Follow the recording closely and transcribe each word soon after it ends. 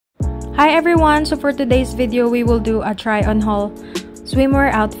Hi everyone, so for today's video we will do a try on haul swimwear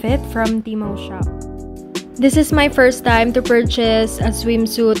outfit from Temu shop. This is my first time to purchase a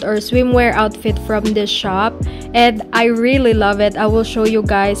swimsuit or swimwear outfit from this shop and I really love it. I will show you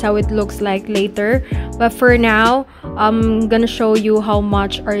guys how it looks like later, but for now I'm gonna show you how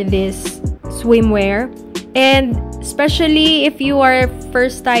much are this swimwear, and especially if you are a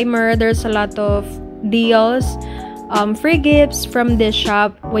first timer, there's a lot of deals, free gifts from this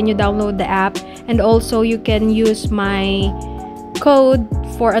shop when you download the app, and also you can use my code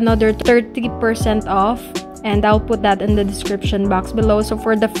for another 30% off, and I'll put that in the description box below. So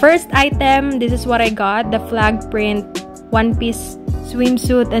for the first item, this is what I got, the flag print one-piece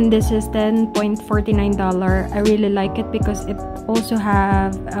swimsuit, and this is $10.49. I really like it because it also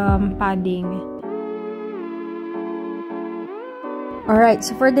have padding. Alright,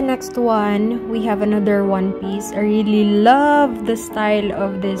 so for the next one, we have another one piece. I really love the style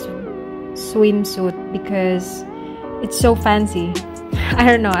of this swimsuit because it's so fancy. I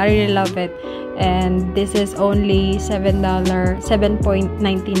don't know, I really love it. And this is only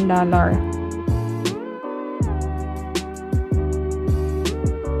 $7.19.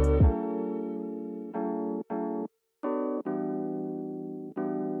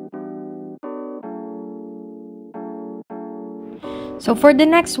 So for the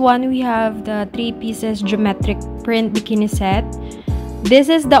next one, we have the 3 pieces geometric print bikini set. This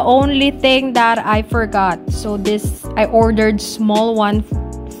is the only thing that I forgot. So this, I ordered small one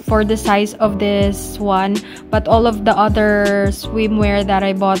for the size of this one, but all of the other swimwear that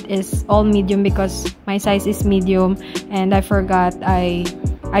I bought is all medium because my size is medium, and I forgot I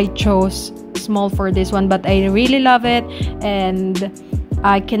chose small for this one, but I really love it, and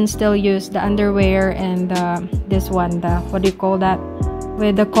I can still use the underwear and this one, the what do you call that,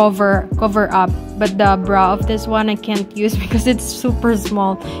 with the cover up, but the bra of this one I can't use because it's super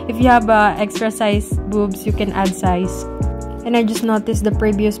small. If you have extra size boobs, you can add size. And I just noticed the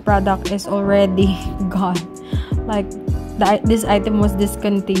previous product is already gone, like this item was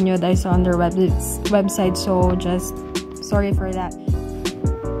discontinued, I saw on their website, so just sorry for that.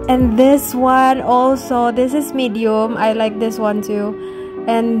 And this one also, this is medium, I like this one too,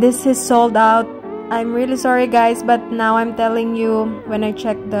 and this is sold out. I'm really sorry guys, but now I'm telling you, when I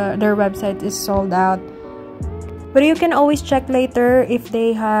checked their website is sold out, but you can always check later if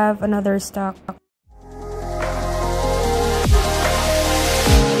they have another stock.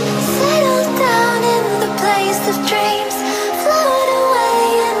 Settle down in the place of dreams, float away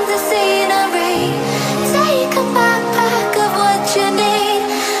in the scenery, take a backpack of what you need,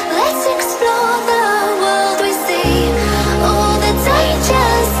 let's explore the world we see. All the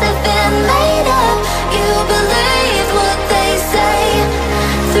dangers have been made up, you believe what they say.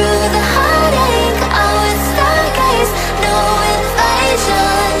 Through the heartache, I would stargaze, no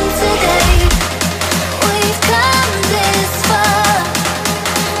invasion today. We've come this far,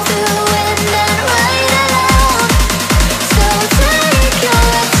 to win and ride alone.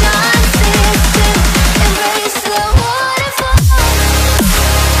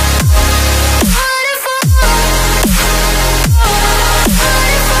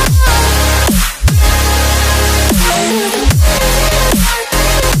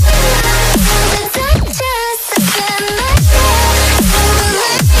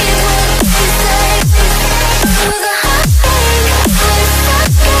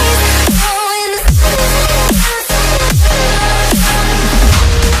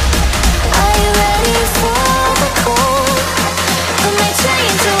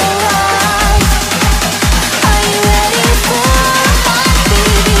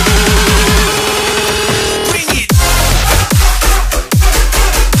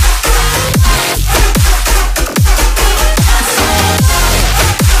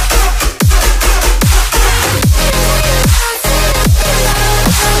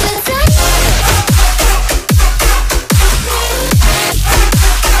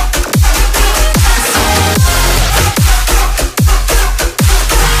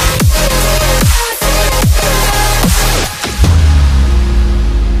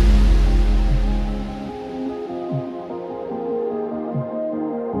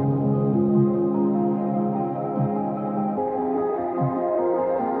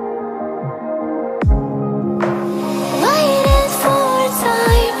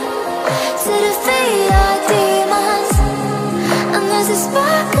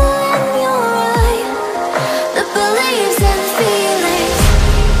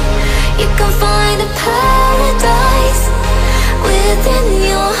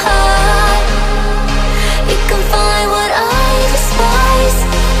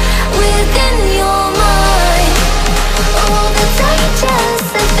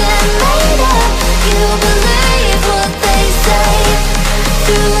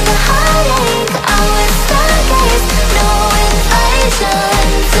 ocean.